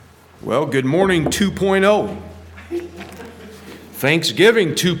Well, good morning 2.0. Thanksgiving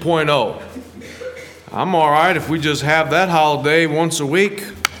 2.0. I'm all right if we just have that holiday once a week,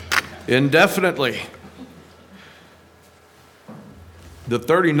 indefinitely. The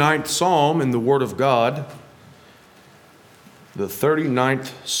 39th Psalm in the Word of God. The 39th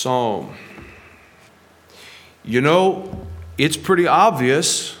Psalm. You know, it's pretty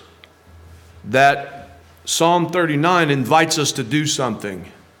obvious that Psalm 39 invites us to do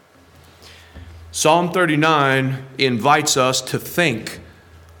something. Psalm 39 invites us to think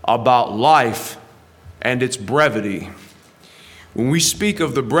about life and its brevity. When we speak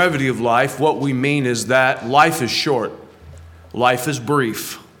of the brevity of life, what we mean is that life is short, life is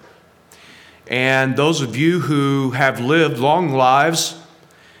brief. And those of you who have lived long lives,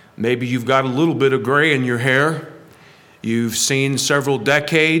 maybe you've got a little bit of gray in your hair, you've seen several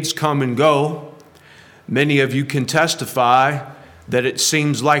decades come and go. Many of you can testify that it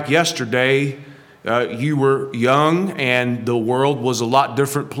seems like yesterday you were young and the world was a lot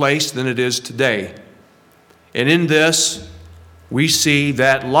different place than it is today. And in this, we see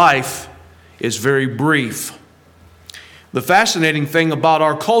that life is very brief. The fascinating thing about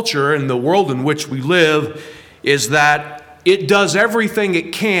our culture and the world in which we live is that it does everything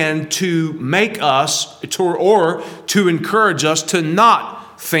it can to make us or to encourage us to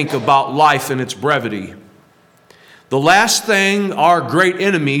not think about life and its brevity. The last thing our great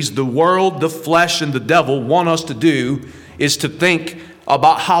enemies, the world, the flesh, and the devil want us to do is to think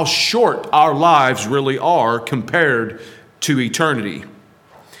about how short our lives really are compared to eternity.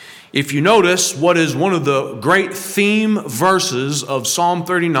 If you notice what is one of the great theme verses of Psalm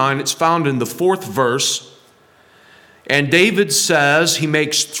 39, it's found in the 4th verse. And David says, he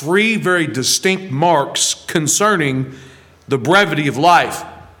makes three very distinct marks concerning the brevity of life.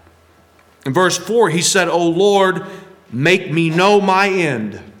 In verse 4, he said, "O Lord, make me know my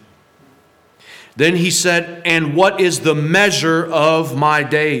end." Then he said, "And what is the measure of my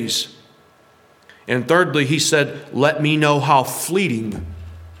days?" And thirdly, he said, "Let me know how fleeting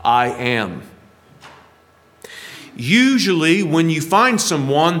I am." Usually, when you find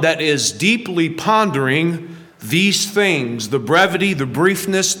someone that is deeply pondering these things, the brevity, the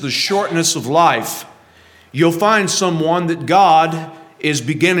briefness, the shortness of life, you'll find someone that God is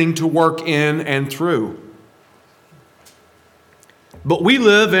beginning to work in and through. But we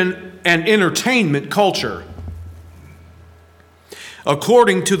live in an entertainment culture.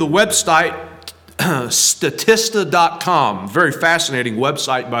 According to the website Statista.com, very fascinating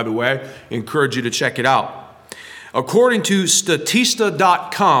website, by the way, encourage you to check it out. According to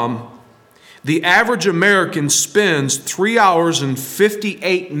Statista.com, the average American spends 3 hours and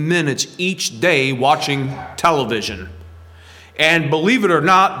 58 minutes each day watching television. And believe it or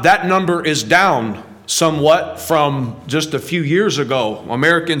not, that number is down somewhat from just a few years ago.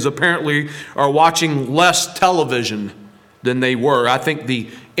 Americans apparently are watching less television than they were. I think the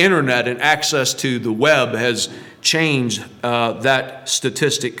internet and access to the web has changed that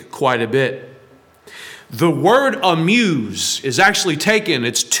statistic quite a bit. The word amuse is actually taken,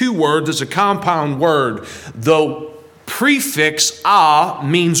 it's two words, it's a compound word. The prefix "a"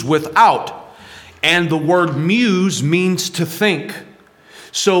 means without, and the word muse means to think.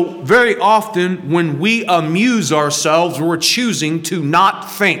 So very often when we amuse ourselves, we're choosing to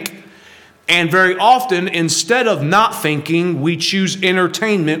not think. And very often, instead of not thinking, we choose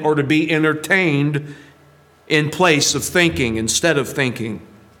entertainment or to be entertained in place of thinking, instead of thinking.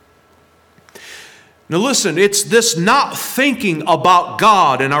 Now listen, it's this not thinking about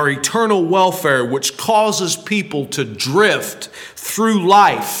God and our eternal welfare which causes people to drift through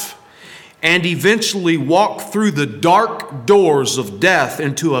life and eventually walk through the dark doors of death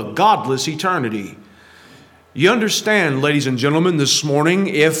into a godless eternity. You understand, ladies and gentlemen, this morning,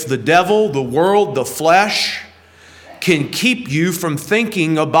 if the devil, the world, the flesh can keep you from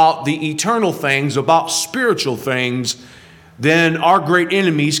thinking about the eternal things, about spiritual things, then our great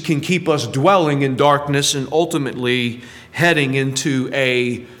enemies can keep us dwelling in darkness and ultimately heading into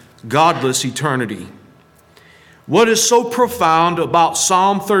a godless eternity. What is so profound about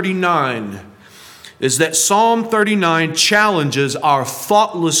Psalm 39 is that Psalm 39 challenges our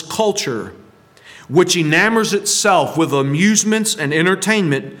thoughtless culture, which enamors itself with amusements and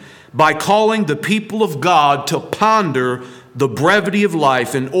entertainment by calling the people of God to ponder the brevity of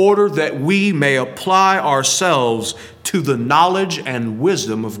life in order that we may apply ourselves to the knowledge and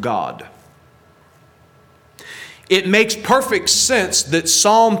wisdom of God. It makes perfect sense that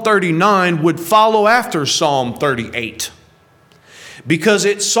Psalm 39 would follow after Psalm 38. Because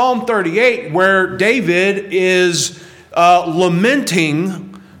it's Psalm 38 where David is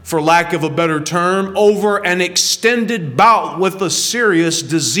lamenting for lack of a better term, over an extended bout with a serious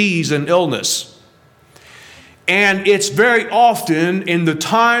disease and illness. And it's very often in the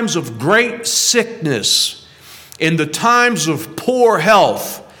times of great sickness, in the times of poor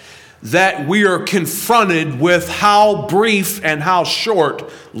health, that we are confronted with how brief and how short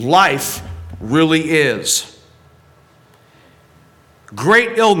life really is.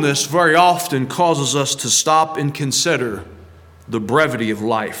 Great illness very often causes us to stop and consider the brevity of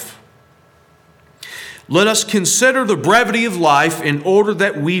life. Let us consider the brevity of life in order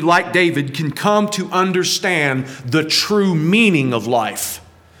that we, like David, can come to understand the true meaning of life.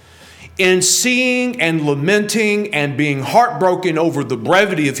 In seeing and lamenting and being heartbroken over the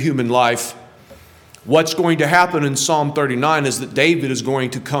brevity of human life, what's going to happen in Psalm 39 is that David is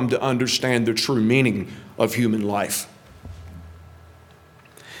going to come to understand the true meaning of human life.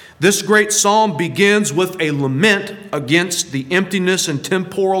 This great psalm begins with a lament against the emptiness and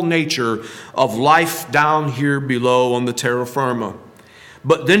temporal nature of life down here below on the terra firma.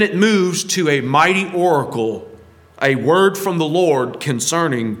 But then it moves to a mighty oracle, a word from the Lord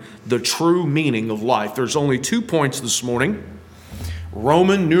concerning the true meaning of life. There's only 2 points this morning.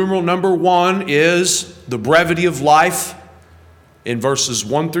 Roman numeral number 1 is the brevity of life in verses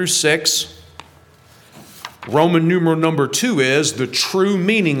 1 through 6. Roman numeral number 2 is the true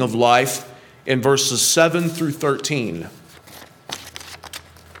meaning of life in verses 7 through 13.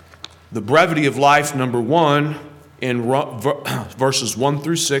 The brevity of life, number 1, in verses 1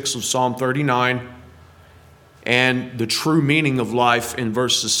 through 6 of Psalm 39, and the true meaning of life in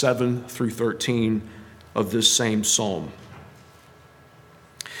verses 7 through 13 of this same psalm.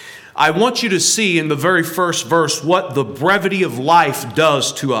 I want you to see in the very first verse what the brevity of life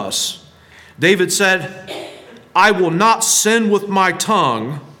does to us. David said, I will not sin with my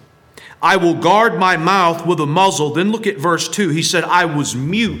tongue. I will guard my mouth with a muzzle. Then look at verse 2. He said, I was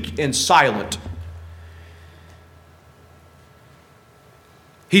mute and silent.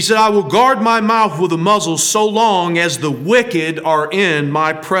 He said, I will guard my mouth with a muzzle so long as the wicked are in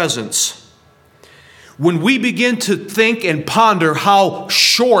my presence. When we begin to think and ponder how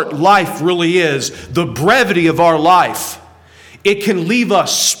short life really is, the brevity of our life, it can leave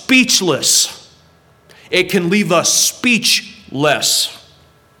us speechless. It can leave us speechless.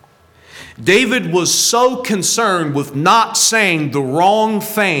 David was so concerned with not saying the wrong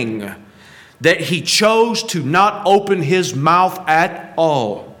thing that he chose to not open his mouth at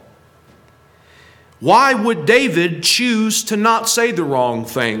all. Why would David choose to not say the wrong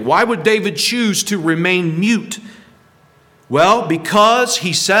thing? Why would David choose to remain mute? Well, because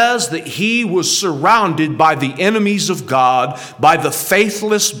he says that he was surrounded by the enemies of God, by the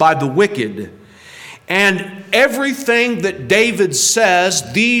faithless, by the wicked. And everything that David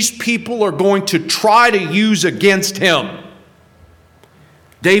says, these people are going to try to use against him.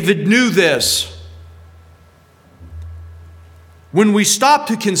 David knew this. When we stop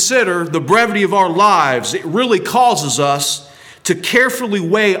to consider the brevity of our lives, it really causes us to carefully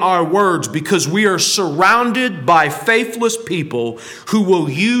weigh our words, because we are surrounded by faithless people who will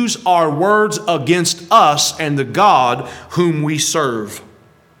use our words against us and the God whom we serve.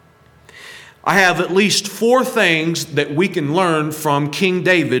 I have at least 4 things that we can learn from King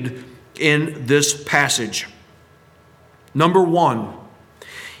David in this passage. Number 1,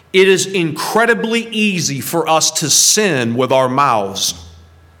 it is incredibly easy for us to sin with our mouths.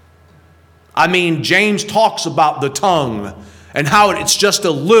 I mean, James talks about the tongue and how it's just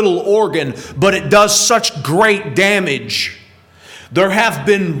a little organ, but it does such great damage. There have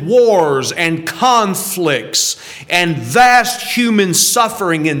been wars and conflicts and vast human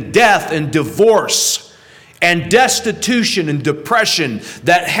suffering and death and divorce and destitution and depression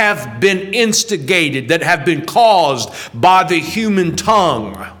that have been instigated, that have been caused by the human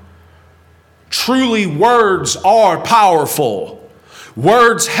tongue. Truly, words are powerful.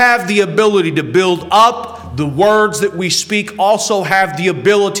 Words have the ability to build up. The words that we speak also have the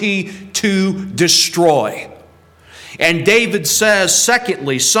ability to destroy. And David says,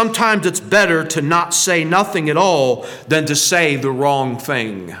 secondly, sometimes it's better to not say nothing at all than to say the wrong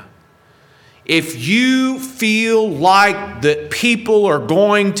thing. If you feel like that people are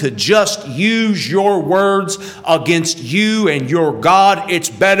going to just use your words against you and your God, it's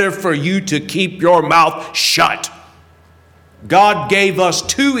better for you to keep your mouth shut. God gave us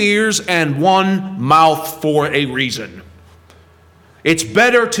 2 ears and 1 mouth for a reason. It's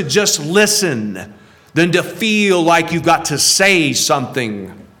better to just listen than to feel like you've got to say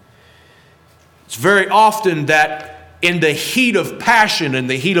something. It's very often that in the heat of passion and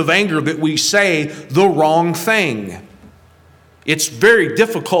the heat of anger that we say the wrong thing. It's very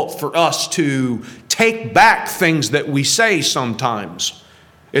difficult for us to take back things that we say sometimes.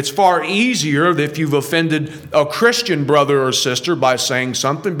 It's far easier if you've offended a Christian brother or sister by saying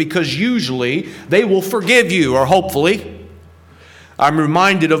something, because usually they will forgive you, or hopefully. I'm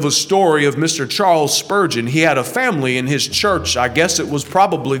reminded of a story of Mr. Charles Spurgeon. He had a family in his church. I guess it was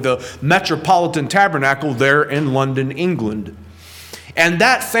probably the Metropolitan Tabernacle there in London, England. And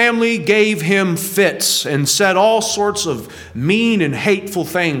that family gave him fits and said all sorts of mean and hateful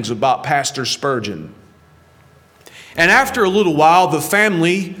things about Pastor Spurgeon. And after a little while, the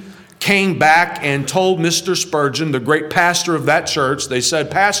family came back and told Mr. Spurgeon, the great pastor of that church, they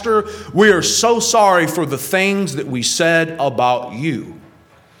said, "Pastor, we are so sorry for the things that we said about you."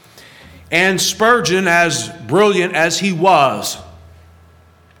 And Spurgeon, as brilliant as he was,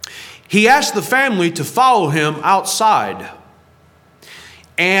 he asked the family to follow him outside.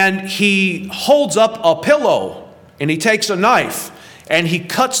 And he holds up a pillow, and he takes a knife, and he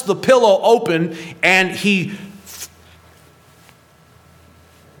cuts the pillow open, and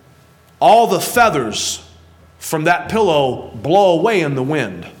all the feathers from that pillow blow away in the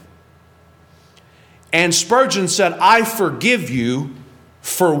wind. And Spurgeon said, "I forgive you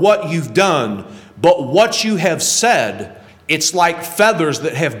for what you've done, but what you have said, it's like feathers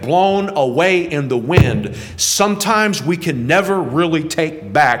that have blown away in the wind. Sometimes we can never really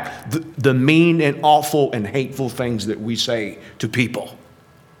take back the mean and awful and hateful things that we say to people.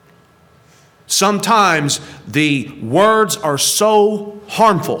 Sometimes the words are so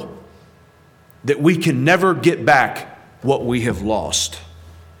harmful that we can never get back what we have lost.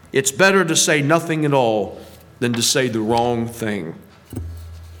 It's better to say nothing at all than to say the wrong thing."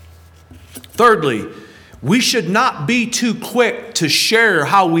 Thirdly, we should not be too quick to share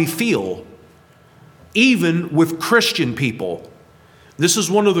how we feel, even with Christian people. This is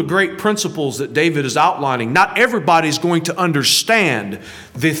one of the great principles that David is outlining. Not everybody's going to understand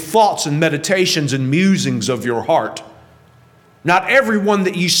the thoughts and meditations and musings of your heart. Not everyone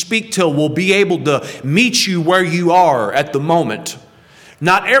that you speak to will be able to meet you where you are at the moment.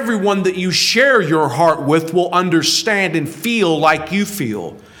 Not everyone that you share your heart with will understand and feel like you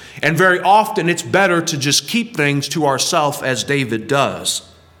feel. And very often it's better to just keep things to ourselves, as David does.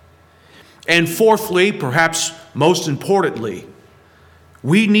 And fourthly, perhaps most importantly,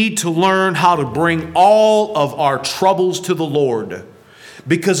 we need to learn how to bring all of our troubles to the Lord.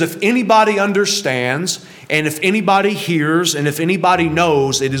 Because if anybody understands, and if anybody hears, and if anybody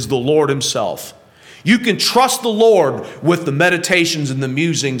knows, it is the Lord himself. You can trust the Lord with the meditations and the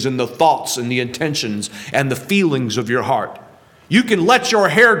musings and the thoughts and the intentions and the feelings of your heart. You can let your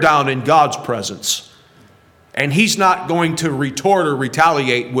hair down in God's presence, and he's not going to retort or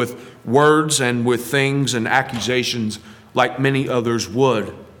retaliate with words and with things and accusations like many others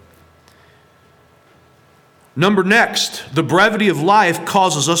would. Next, the brevity of life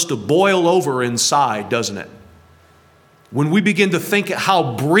causes us to boil over inside, doesn't it? When we begin to think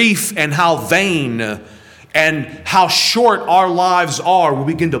how brief and how vain and how short our lives are,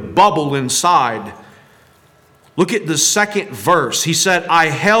 we begin to bubble inside. Look at the second verse. He said, "I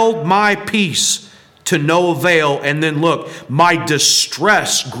held my peace to no avail," and then look, "my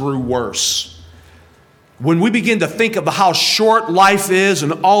distress grew worse." When we begin to think of how short life is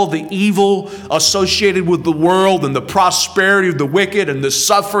and all the evil associated with the world and the prosperity of the wicked and the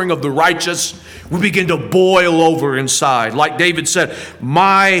suffering of the righteous, we begin to boil over inside. Like David said,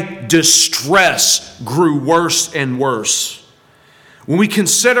 "My distress grew worse and worse." When we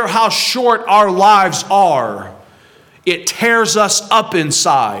consider how short our lives are, it tears us up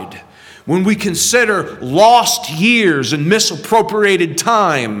inside. When we consider lost years and misappropriated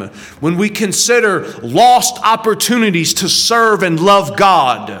time, when we consider lost opportunities to serve and love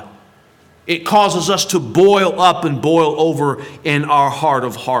God, it causes us to boil up and boil over in our heart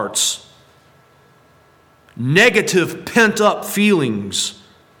of hearts. Negative pent-up feelings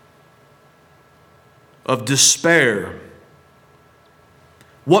of despair.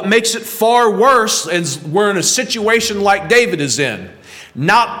 What makes it far worse is we're in a situation like David is in.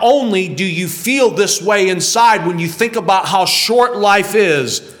 Not only do you feel this way inside when you think about how short life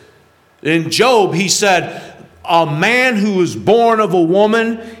is. In Job, he said, "A man who is born of a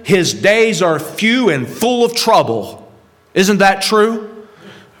woman, his days are few and full of trouble." Isn't that true?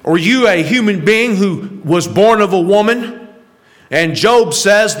 Are you a human being who was born of a woman? And Job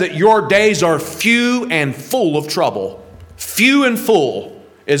says that your days are few and full of trouble. Few and full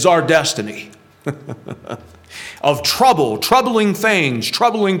is our destiny. Of trouble, troubling things,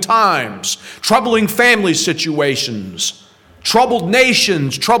 troubling times, troubling family situations, troubled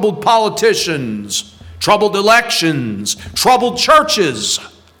nations, troubled politicians, troubled elections, troubled churches.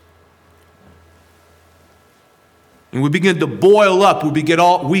 And we begin to boil up, we get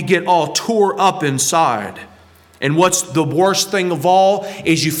all tore up inside. And what's the worst thing of all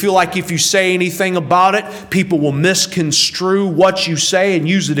is you feel like if you say anything about it, people will misconstrue what you say and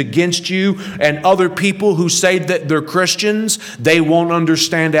use it against you. And other people who say that they're Christians, they won't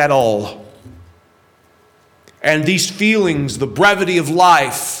understand at all. And these feelings, the brevity of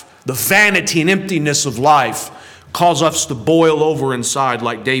life, the vanity and emptiness of life, cause us to boil over inside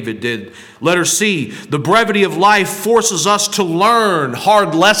like David did. Letter C, the brevity of life forces us to learn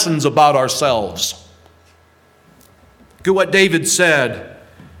hard lessons about ourselves. Look at what David said.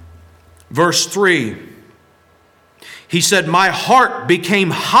 Verse 3. He said, my heart became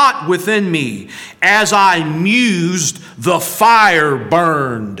hot within me. As I mused, the fire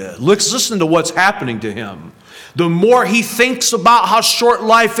burned. Listen to what's happening to him. The more he thinks about how short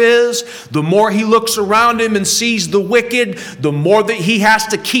life is, the more he looks around him and sees the wicked, the more that he has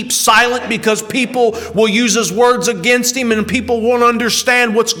to keep silent because people will use his words against him and people won't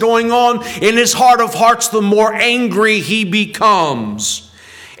understand what's going on in his heart of hearts, the more angry he becomes.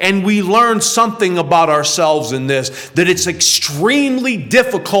 And we learn something about ourselves in this, that it's extremely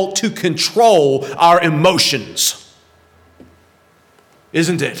difficult to control our emotions.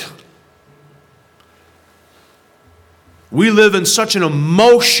 Isn't it? We live in such an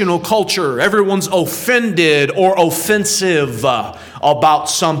emotional culture. Everyone's offended or offensive about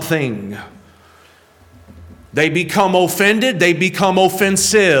something. They become offended, they become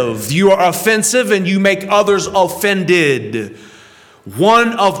offensive. You are offensive and you make others offended.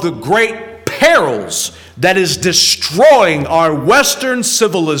 One of the great perils that is destroying our Western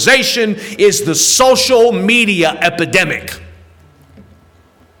civilization is the social media epidemic.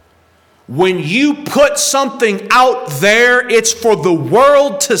 When you put something out there, it's for the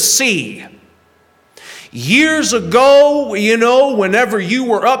world to see. Years ago, whenever you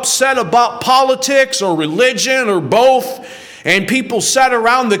were upset about politics or religion or both, and people sat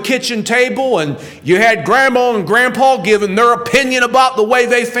around the kitchen table and you had grandma and grandpa giving their opinion about the way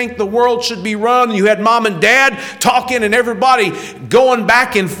they think the world should be run. You had mom and dad talking and everybody going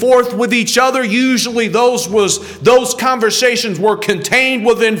back and forth with each other. Usually those conversations were contained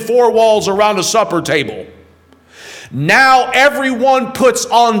within four walls around a supper table. Now everyone puts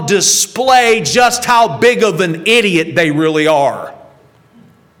on display just how big of an idiot they really are.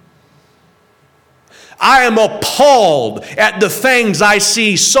 I am appalled at the things I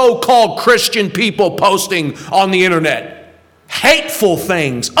see so-called Christian people posting on the internet. Hateful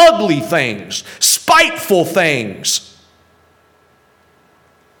things, ugly things, spiteful things.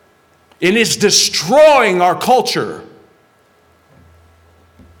 And it's destroying our culture.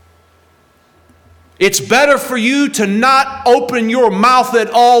 It's better for you to not open your mouth at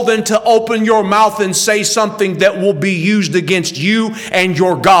all than to open your mouth and say something that will be used against you and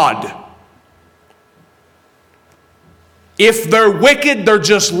your God. If they're wicked, they're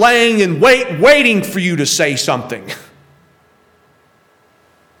just laying in wait, waiting for you to say something.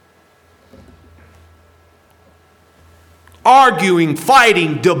 Arguing,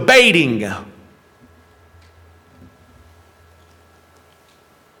 fighting, debating.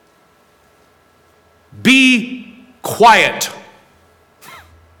 Be quiet.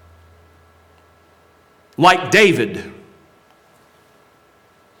 Like David.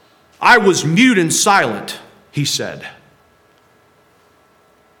 I was mute and silent, he said.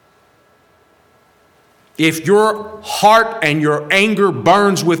 If your heart and your anger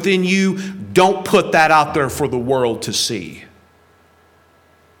burns within you, don't put that out there for the world to see.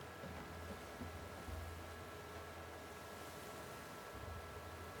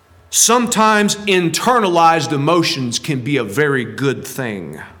 Sometimes internalized emotions can be a very good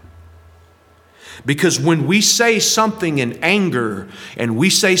thing. Because when we say something in anger and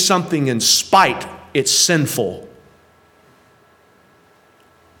we say something in spite, it's sinful.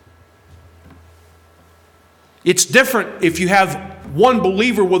 It's different if you have one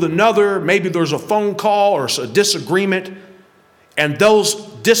believer with another, maybe there's a phone call or a disagreement, and those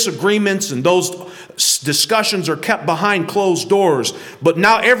disagreements and those discussions are kept behind closed doors. But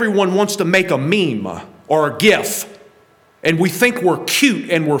now everyone wants to make a meme or a gif, and we think we're cute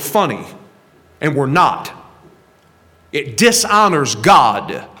and we're funny, and we're not. It dishonors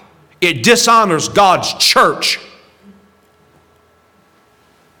God. It dishonors God's church.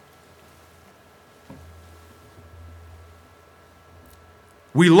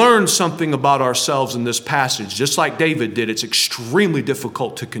 We learn something about ourselves in this passage. Just like David did, it's extremely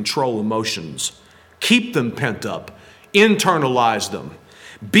difficult to control emotions. Keep them pent up. Internalize them.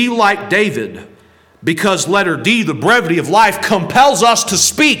 Be like David, because letter D, the brevity of life, compels us to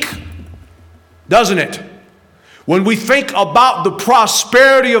speak, doesn't it? When we think about the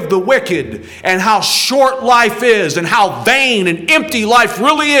prosperity of the wicked and how short life is and how vain and empty life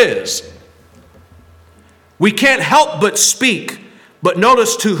really is, We can't help but speak. But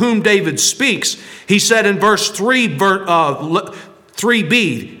notice to whom David speaks. He said in verse 3b,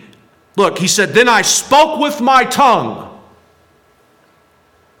 look, he said, then I spoke with my tongue.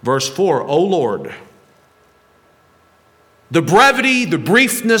 Verse 4, O Lord. The brevity, the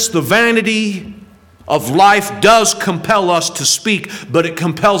briefness, the vanity of life does compel us to speak, but it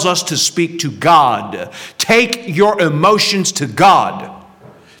compels us to speak to God. Take your emotions to God.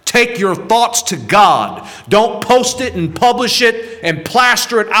 Take your thoughts to God. Don't post it and publish it and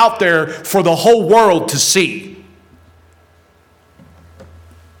plaster it out there for the whole world to see.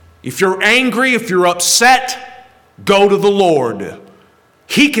 If you're angry, if you're upset, go to the Lord.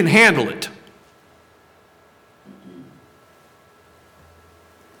 He can handle it.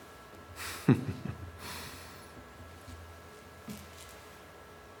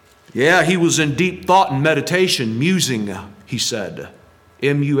 Yeah, he was in deep thought and meditation, musing, he said.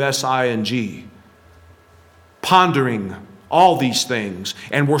 M-U-S-I-N-G. Pondering all these things.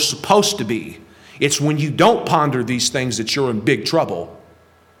 And we're supposed to be. It's when you don't ponder these things that you're in big trouble.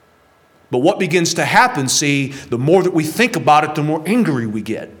 But what begins to happen, see, the more that we think about it, the more angry we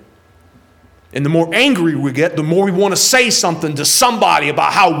get. And the more angry we get, the more we want to say something to somebody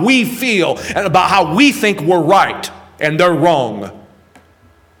about how we feel and about how we think we're right and they're wrong.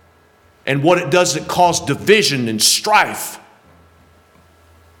 And what it does, it causes division and strife.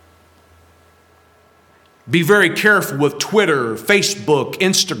 Be very careful with Twitter, Facebook,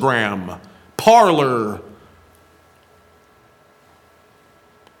 Instagram, Parler.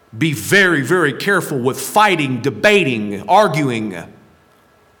 Be very, very careful with fighting, debating, arguing.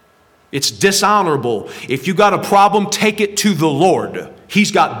 It's dishonorable. If you got a problem, take it to the Lord.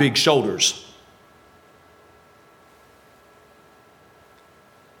 He's got big shoulders.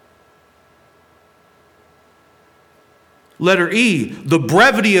 Letter E, the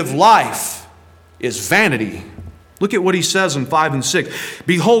brevity of life is vanity. Look at what he says in 5 and 6.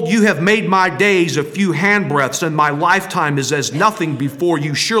 Behold, you have made my days a few handbreadths, and my lifetime is as nothing before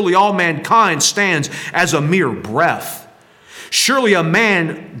you. Surely all mankind stands as a mere breath. Surely a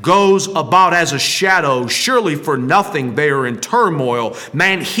man goes about as a shadow. Surely for nothing they are in turmoil.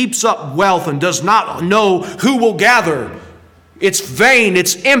 Man heaps up wealth and does not know who will gather. It's vain,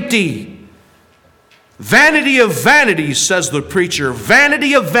 it's empty. Vanity of vanities, says the preacher.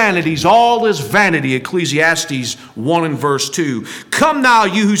 Vanity of vanities, all is vanity. Ecclesiastes 1 and verse 2. Come now,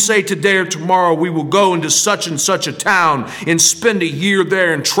 you who say today or tomorrow we will go into such and such a town and spend a year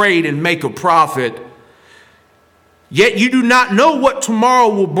there and trade and make a profit. Yet you do not know what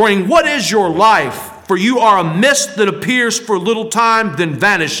tomorrow will bring. What is your life? For you are a mist that appears for a little time, then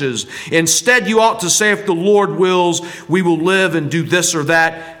vanishes. Instead, you ought to say, if the Lord wills, we will live and do this or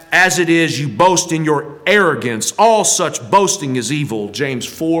that. As it is, you boast in your arrogance. All such boasting is evil. James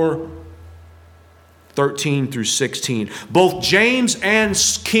 4, 13 through 16. Both James and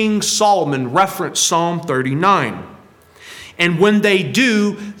King Solomon reference Psalm 39. And when they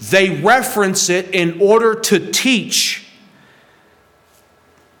do, they reference it in order to teach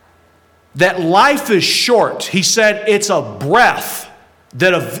that life is short. He said it's a breath,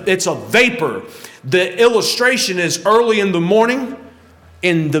 it's a vapor. The illustration is early in the morning.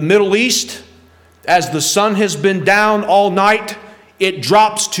 In the Middle East, as the sun has been down all night, it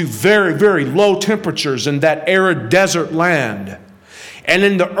drops to very, very low temperatures in that arid desert land. And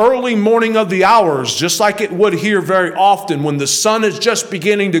in the early morning of the hours, just like it would here very often, when the sun is just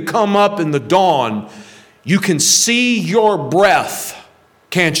beginning to come up in the dawn, you can see your breath,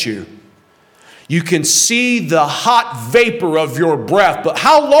 can't you? You can see the hot vapor of your breath. But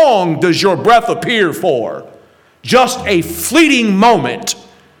how long does your breath appear for? Just a fleeting moment.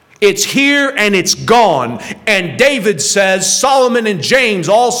 It's here and it's gone. And David says, Solomon and James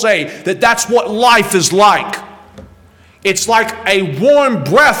all say that that's what life is like. It's like a warm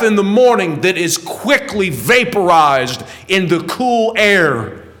breath in the morning that is quickly vaporized in the cool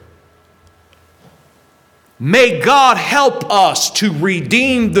air. May God help us to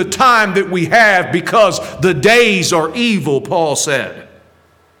redeem the time that we have, because the days are evil, Paul said.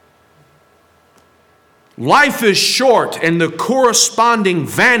 Life is short, and the corresponding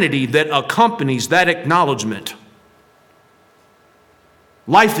vanity that accompanies that acknowledgement.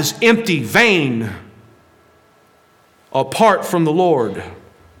 Life is empty, vain, apart from the Lord.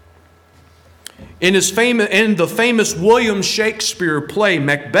 In the famous William Shakespeare play,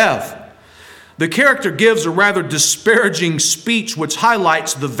 Macbeth, the character gives a rather disparaging speech which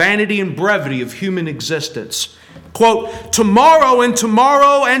highlights the vanity and brevity of human existence. Quote, tomorrow and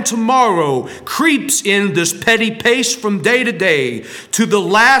tomorrow and tomorrow creeps in this petty pace from day to day to the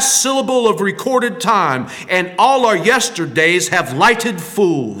last syllable of recorded time, and all our yesterdays have lighted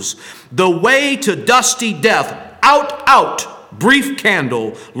fools. The way to dusty death, out, out, brief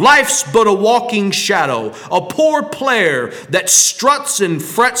candle, life's but a walking shadow, a poor player that struts and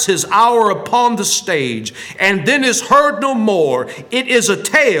frets his hour upon the stage, and then is heard no more. It is a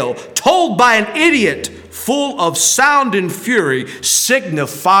tale told by an idiot, full of sound and fury,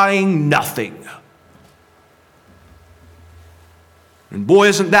 signifying nothing. And boy,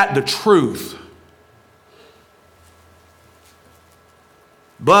 isn't that the truth.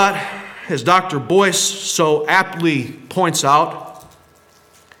 But as Dr. Boyce so aptly points out,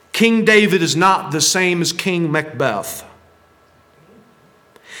 King David is not the same as King Macbeth.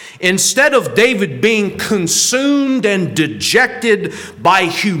 Instead of David being consumed and dejected by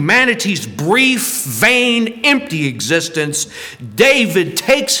humanity's brief, vain, empty existence, David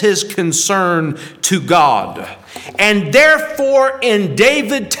takes his concern to God. And therefore, in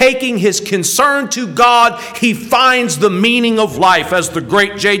David taking his concern to God, he finds the meaning of life. As the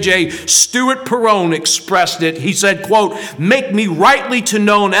great J.J. Stewart Perrone expressed it, he said, quote, make me rightly to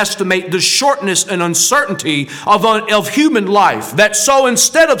know and estimate the shortness and uncertainty of human life, that so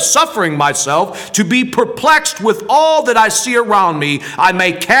instead of suffering myself to be perplexed with all that I see around me, I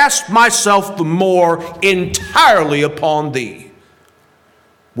may cast myself the more entirely upon thee.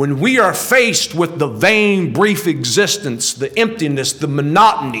 When we are faced with the vain, brief existence, the emptiness, the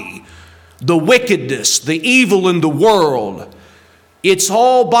monotony, the wickedness, the evil in the world, it's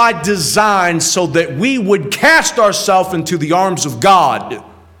all by design so that we would cast ourselves into the arms of God.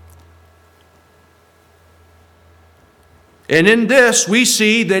 And in this, we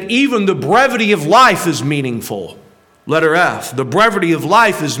see that even the brevity of life is meaningful. Letter F, the brevity of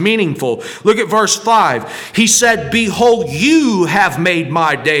life is meaningful. Look at verse 5. He said, behold, you have made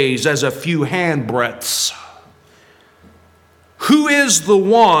my days as a few handbreadths. Who is the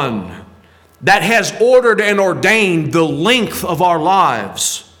one that has ordered and ordained the length of our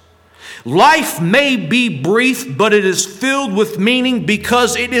lives? Life may be brief, but it is filled with meaning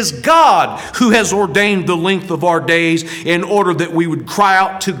because it is God who has ordained the length of our days in order that we would cry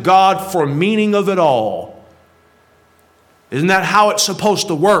out to God for meaning of it all. Isn't that how it's supposed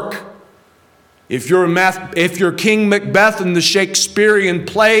to work? If you're King Macbeth in the Shakespearean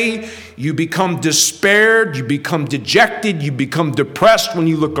play, you become despaired, you become dejected, you become depressed when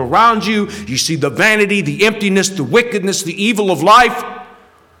you look around you. You see the vanity, the emptiness, the wickedness, the evil of life.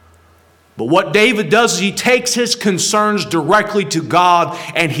 But what David does is he takes his concerns directly to God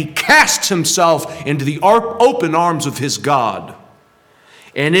and he casts himself into the open arms of his God.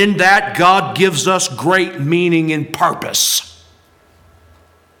 And in that, God gives us great meaning and purpose.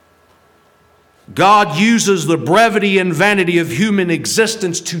 God uses the brevity and vanity of human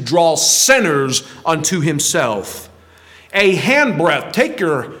existence to draw sinners unto himself. A handbreadth, take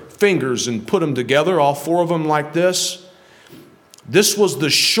your fingers and put them together, all four of them like this. This was the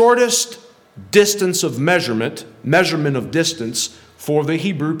shortest distance of measurement of distance for the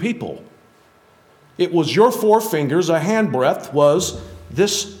Hebrew people. It was your four fingers, a handbreadth was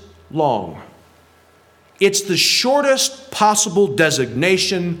this long. It's the shortest possible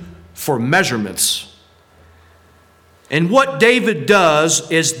designation for measurements. And what David does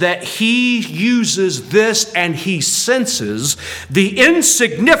is that he uses this and he senses the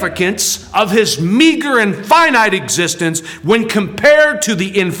insignificance of his meager and finite existence when compared to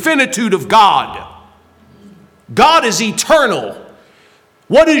the infinitude of God. God is eternal.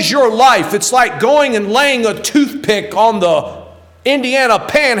 What is your life? It's like going and laying a toothpick on the Indiana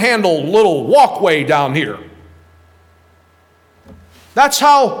Panhandle little walkway down here. That's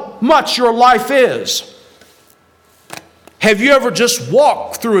how much your life is. Have you ever just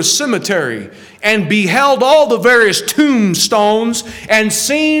walked through a cemetery and beheld all the various tombstones and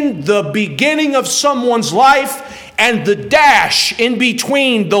seen the beginning of someone's life and the dash in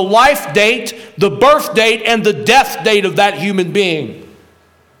between the life date, the birth date, and the death date of that human being?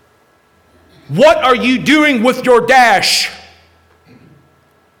 What are you doing with your dash?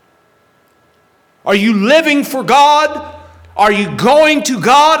 Are you living for God? Are you going to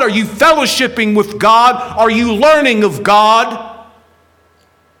God? Are you fellowshipping with God? Are you learning of God?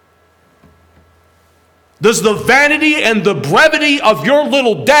 Does the vanity and the brevity of your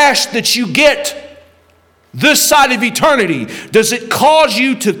little dash that you get this side of eternity, does it cause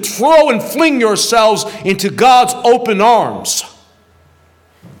you to throw and fling yourselves into God's open arms?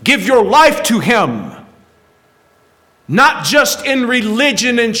 Give your life to Him. Not just in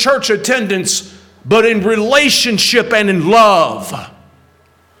religion and church attendance, but in relationship and in love.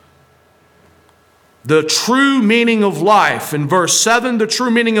 The true meaning of life. In verse 7, the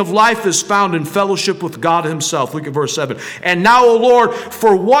true meaning of life is found in fellowship with God himself. Look at verse 7. And now, O Lord,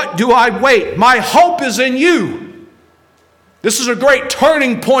 for what do I wait? My hope is in you. This is a great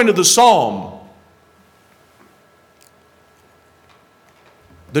turning point of the psalm.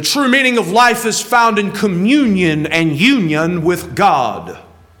 The true meaning of life is found in communion and union with God.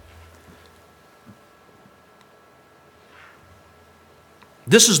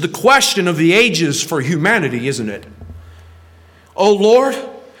 This is the question of the ages for humanity, isn't it? Oh Lord,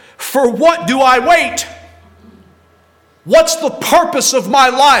 for what do I wait? What's the purpose of my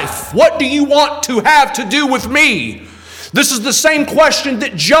life? What do you want to have to do with me? This is the same question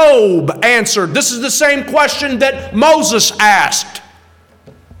that Job answered. This is the same question that Moses asked.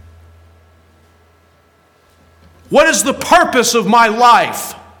 What is the purpose of my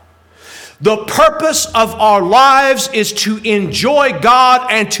life? The purpose of our lives is to enjoy God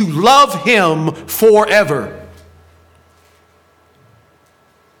and to love him forever.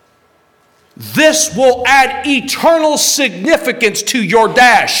 This will add eternal significance to your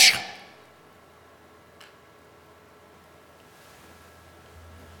dash.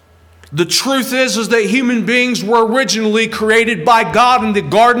 The truth is that human beings were originally created by God in the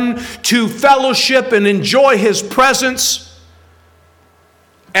garden to fellowship and enjoy his presence,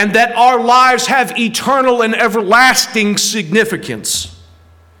 and that our lives have eternal and everlasting significance.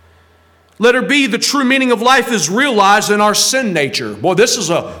 Letter B, the true meaning of life is realized in our sin nature. Boy, this is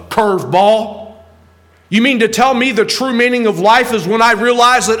a curveball. You mean to tell me the true meaning of life is when I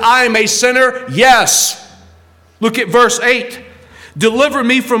realize that I am a sinner? Yes. Look at verse 8. Deliver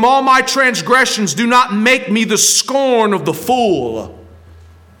me from all my transgressions. Do not make me the scorn of the fool.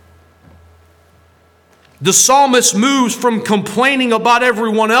 The psalmist moves from complaining about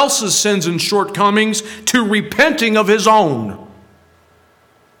everyone else's sins and shortcomings to repenting of his own.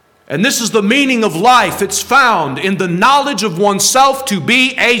 And this is the meaning of life. It's found in the knowledge of oneself to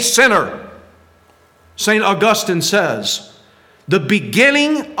be a sinner. St. Augustine says, the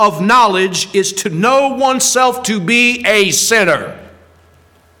beginning of knowledge is to know oneself to be a sinner.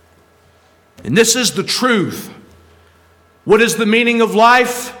 And this is the truth. What is the meaning of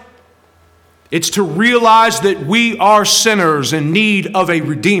life? It's to realize that we are sinners in need of a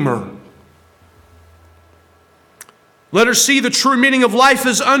Redeemer. Letter C, the true meaning of life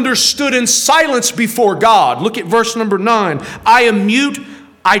is understood in silence before God. Look at verse number 9. I am mute,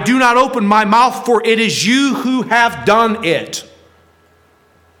 I do not open my mouth, for it is you who have done it.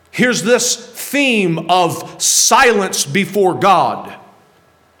 Here's this theme of silence before God.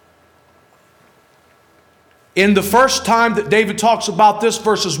 In the first time that David talks about this,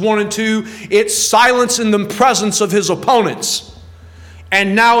 verses 1 and 2, it's silence in the presence of his opponents.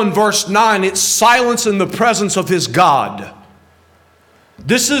 And now in verse 9, it's silence in the presence of his God.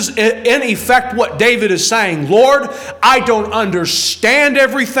 This is in effect what David is saying. Lord, I don't understand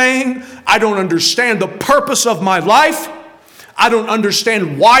everything. I don't understand the purpose of my life. I don't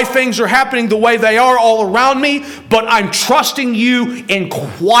understand why things are happening the way they are all around me, but I'm trusting you in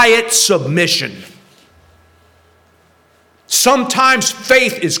quiet submission. Sometimes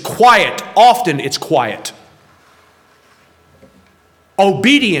faith is quiet. Often it's quiet.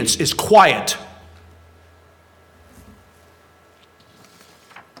 Obedience is quiet.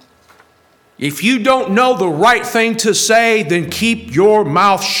 If you don't know the right thing to say, then keep your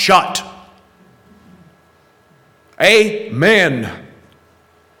mouth shut. Amen.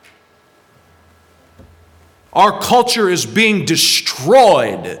 Our culture is being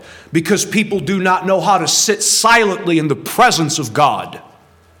destroyed because people do not know how to sit silently in the presence of God.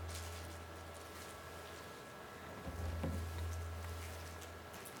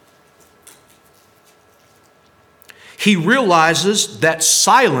 He realizes that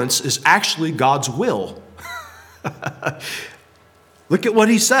silence is actually God's will. Look at what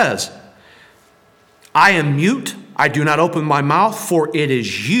he says. I am mute, I do not open my mouth, for it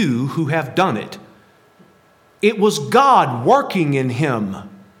is you who have done it. It was God working in him,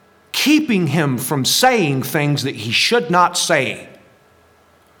 keeping him from saying things that he should not say.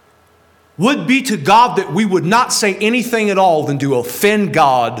 Would be to God that we would not say anything at all than to offend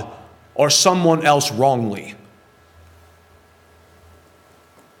God or someone else wrongly.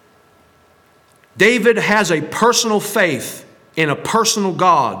 David has a personal faith in a personal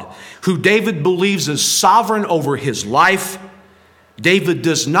God who David believes is sovereign over his life. David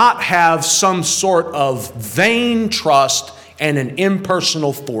does not have some sort of vain trust and an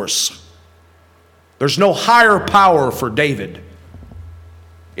impersonal force. There's no higher power for David.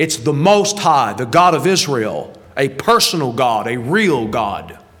 It's the Most High, the God of Israel, a personal God, a real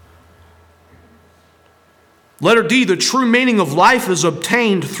God. Letter D, the true meaning of life is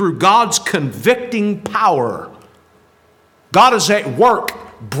obtained through God's convicting power. God is at work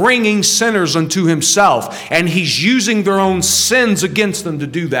bringing sinners unto himself, and he's using their own sins against them to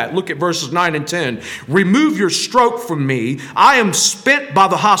do that. Look at verses 9 and 10. Remove your stroke from me. I am spent by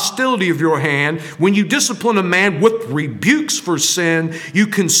the hostility of your hand. When you discipline a man with rebukes for sin, you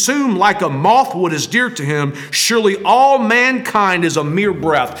consume like a moth what is dear to him. Surely all mankind is a mere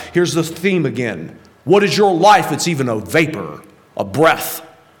breath. Here's the theme again. What is your life? It's even a vapor, a breath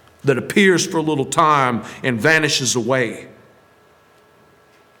that appears for a little time and vanishes away.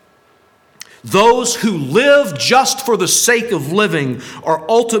 Those who live just for the sake of living are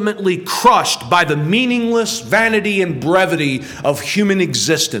ultimately crushed by the meaningless vanity and brevity of human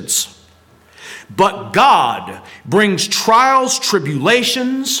existence. But God brings trials,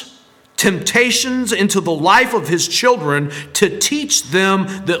 tribulations, temptations into the life of his children to teach them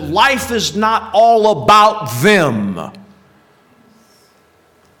that life is not all about them.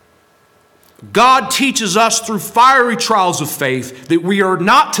 God teaches us through fiery trials of faith that we are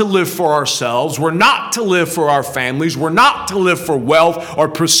not to live for ourselves, we're not to live for our families, we're not to live for wealth or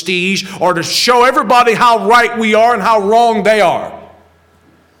prestige or to show everybody how right we are and how wrong they are.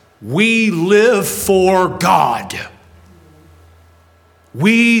 We live for God.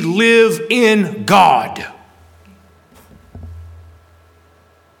 We live in God.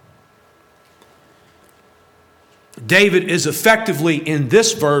 David is effectively in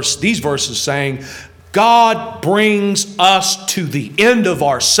these verses saying, God brings us to the end of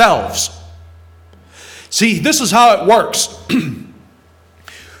ourselves. See, this is how it works.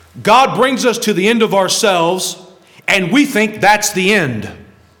 God brings us to the end of ourselves, and we think that's the end.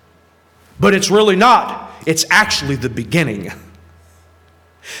 But it's really not. It's actually the beginning.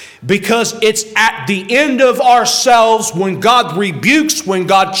 Because it's at the end of ourselves when God rebukes, when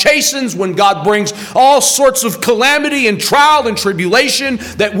God chastens, when God brings all sorts of calamity and trial and tribulation,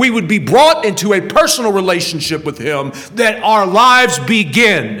 that we would be brought into a personal relationship with him, that our lives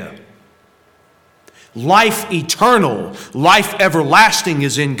begin. Life eternal, life everlasting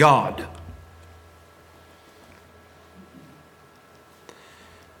is in God.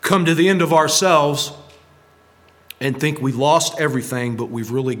 Come to the end of ourselves and think we lost everything, but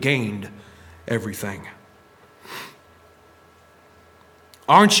we've really gained everything.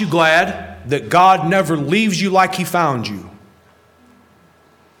 Aren't you glad that God never leaves you like he found you?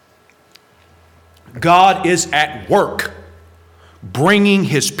 God is at work bringing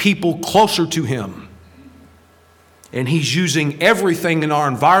his people closer to him. And he's using everything in our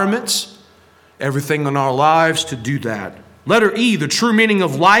environments, everything in our lives to do that. Letter E, the true meaning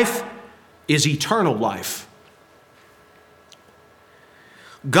of life is eternal life.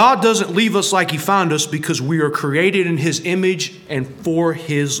 God doesn't leave us like he found us because we are created in his image and for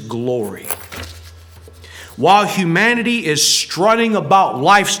his glory. While humanity is strutting about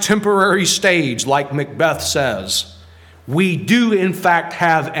life's temporary stage, like Macbeth says, we do in fact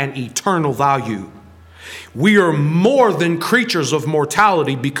have an eternal value. We are more than creatures of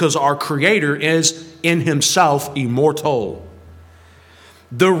mortality because our Creator is in himself immortal.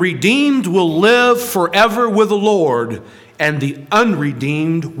 The redeemed will live forever with the Lord, and the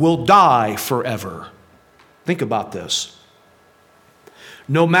unredeemed will die forever. Think about this.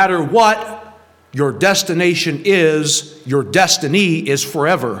 No matter what your destination is, your destiny is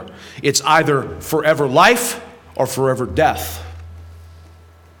forever. It's either forever life or forever death.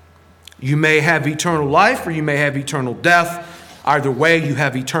 You may have eternal life or you may have eternal death. Either way, you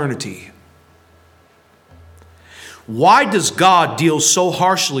have eternity. Why does God deal so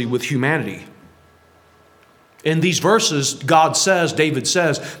harshly with humanity? In these verses, David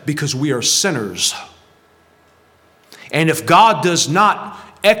says, because we are sinners. And if God does not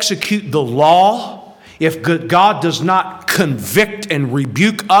execute the law, if God does not convict and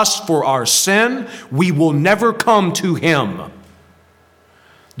rebuke us for our sin, we will never come to him.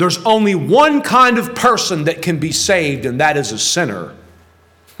 There's only one kind of person that can be saved, and that is a sinner.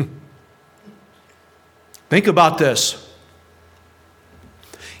 Think about this.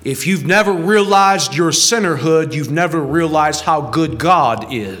 If you've never realized your sinnerhood, you've never realized how good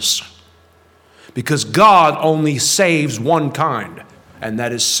God is. Because God only saves one kind, and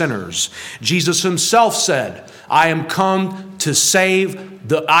that is sinners. Jesus himself said, I am come to seek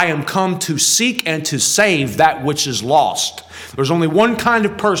and to save that which is lost. There's only one kind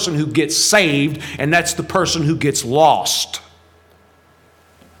of person who gets saved, and that's the person who gets lost.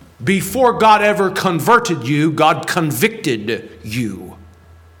 Before God ever converted you, God convicted you.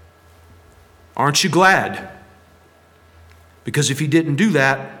 Aren't you glad? Because if he didn't do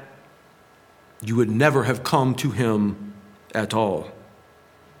that, you would never have come to him at all.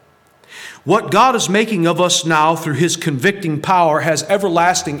 What God is making of us now through His convicting power has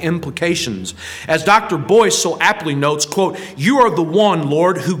everlasting implications. As Dr. Boyce so aptly notes, quote, "You are the one,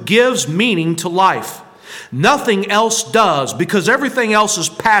 Lord, who gives meaning to life. Nothing else does, because everything else is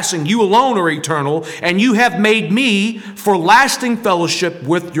passing. You alone are eternal, and you have made me for lasting fellowship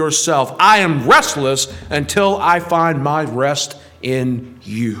with yourself. I am restless until I find my rest in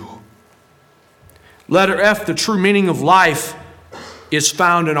you." Letter F, the true meaning of life is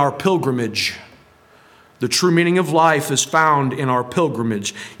found in our pilgrimage. The true meaning of life is found in our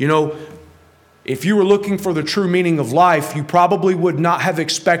pilgrimage. You know, if you were looking for the true meaning of life, you probably would not have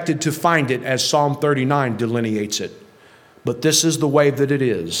expected to find it as Psalm 39 delineates it. But this is the way that it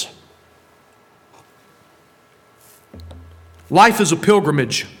is. Life is a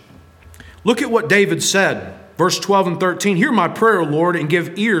pilgrimage. Look at what David said. Verse 12 and 13, "Hear my prayer, Lord, and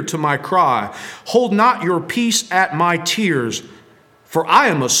give ear to my cry. Hold not your peace at my tears, for I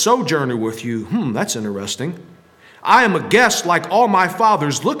am a sojourner with you." That's interesting. "I am a guest like all my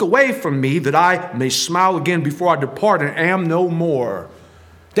fathers. Look away from me that I may smile again before I depart and am no more."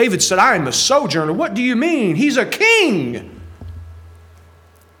 David said, "I am a sojourner." What do you mean? He's a king.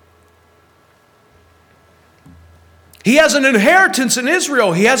 He has an inheritance in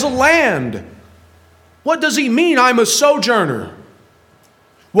Israel. He has a land. What does he mean, I'm a sojourner?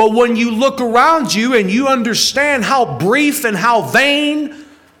 Well, when you look around you and you understand how brief and how vain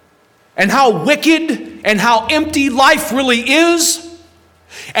and how wicked and how empty life really is,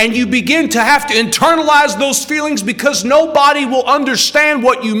 and you begin to have to internalize those feelings because nobody will understand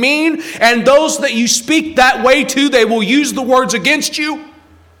what you mean, and those that you speak that way to, they will use the words against you.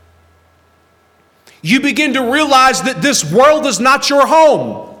 You begin to realize that this world is not your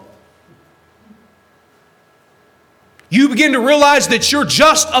home. You begin to realize that you're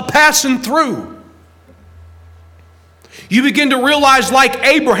just a passing through. You begin to realize, like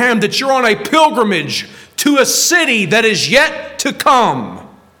Abraham, that you're on a pilgrimage to a city that is yet to come.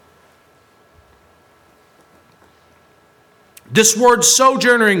 This word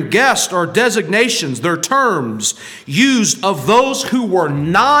sojourner and guest are designations, they're terms used of those who were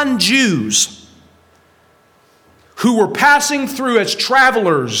non-Jews, who were passing through as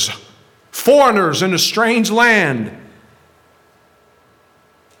travelers, foreigners in a strange land.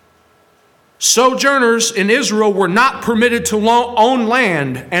 Sojourners in Israel were not permitted to own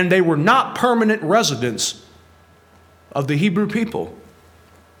land, and they were not permanent residents of the Hebrew people.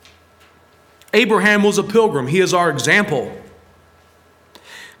 Abraham was a pilgrim. He is our example.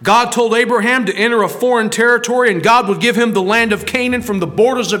 God told Abraham to enter a foreign territory, and God would give him the land of Canaan from the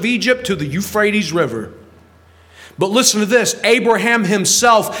borders of Egypt to the Euphrates River. But listen to this, Abraham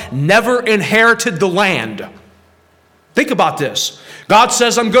himself never inherited the land. Think about this. God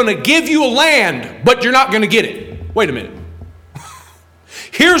says, I'm going to give you a land, but you're not going to get it. Wait a minute.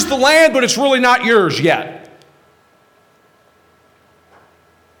 Here's the land, but it's really not yours yet.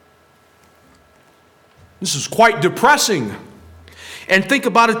 This is quite depressing. And think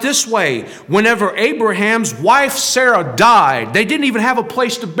about it this way. Whenever Abraham's wife Sarah died, they didn't even have a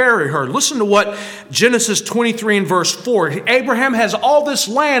place to bury her. Listen to what Genesis 23 and verse 4. Abraham has all this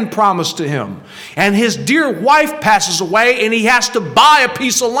land promised to him. And his dear wife passes away, and he has to buy a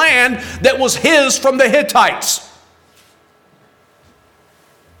piece of land that was his from the Hittites.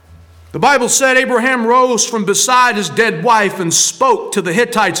 The Bible said Abraham rose from beside his dead wife and spoke to the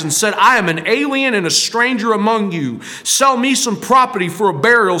Hittites and said, I am an alien and a stranger among you. Sell me some property for a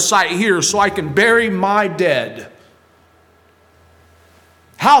burial site here so I can bury my dead.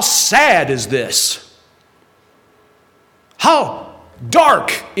 How sad is this? How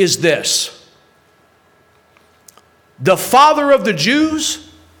dark is this? The father of the Jews,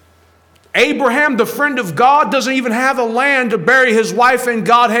 Abraham, the friend of God, doesn't even have a land to bury his wife, and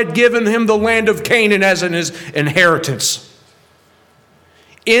God had given him the land of Canaan as his inheritance.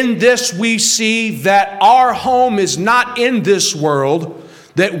 In this we see that our home is not in this world,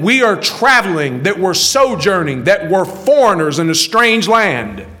 that we are traveling, that we're sojourning, that we're foreigners in a strange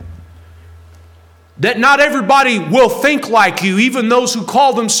land. That not everybody will think like you, even those who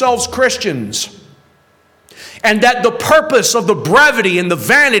call themselves Christians. And that the purpose of the brevity and the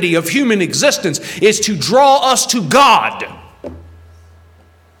vanity of human existence is to draw us to God,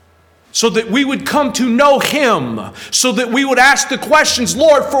 so that we would come to know Him, so that we would ask the questions,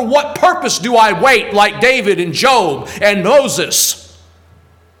 Lord, for what purpose do I wait, like David and Job and Moses?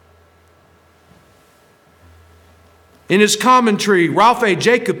 In his commentary, Ralph A.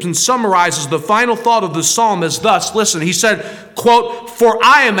 Jacobson summarizes the final thought of the psalm as thus. Listen, he said, quote, "For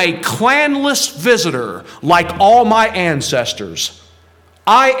I am a clanless visitor like all my ancestors."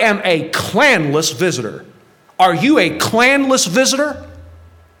 I am a clanless visitor. Are you a clanless visitor?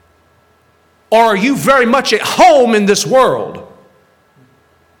 Or are you very much at home in this world?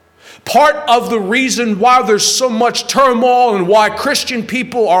 Part of the reason why there's so much turmoil and why Christian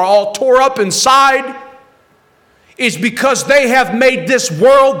people are all tore up inside is because they have made this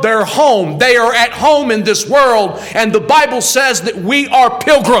world their home. They are at home in this world, and the Bible says that we are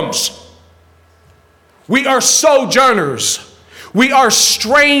pilgrims. We are sojourners. We are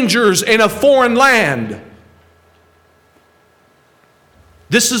strangers in a foreign land.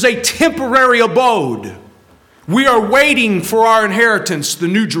 This is a temporary abode. We are waiting for our inheritance, the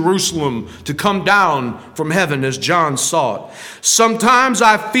New Jerusalem, to come down from heaven as John saw it. Sometimes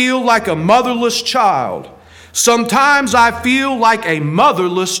I feel like a motherless child. Sometimes I feel like a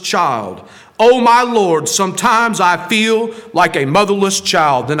motherless child. Oh my Lord, sometimes I feel like a motherless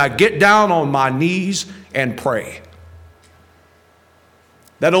child. Then I get down on my knees and pray.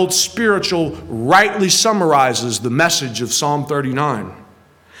 That old spiritual rightly summarizes the message of Psalm 39.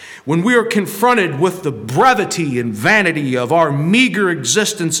 When we are confronted with the brevity and vanity of our meager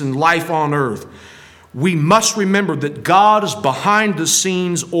existence and life on earth, we must remember that God is behind the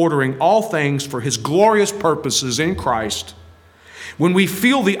scenes ordering all things for His glorious purposes in Christ. When we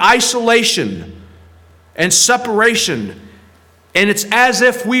feel the isolation and separation, and it's as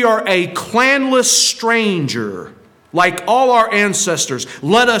if we are a clanless stranger, like all our ancestors,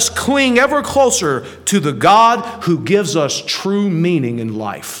 let us cling ever closer to the God who gives us true meaning in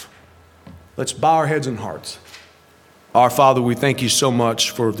life. Let's bow our heads and hearts. Our Father, we thank you so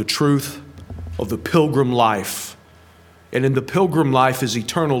much for the truth of the pilgrim life. And in the pilgrim life is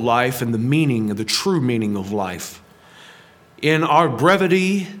eternal life and the meaning, the true meaning of life. In our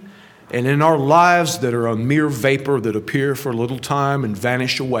brevity and in our lives that are a mere vapor that appear for a little time and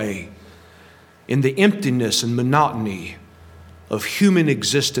vanish away, in the emptiness and monotony of human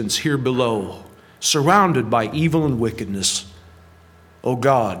existence here below, surrounded by evil and wickedness, oh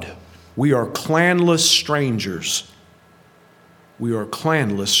God, we are clanless strangers. We are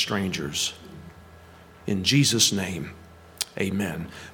clanless strangers. In Jesus' name, amen.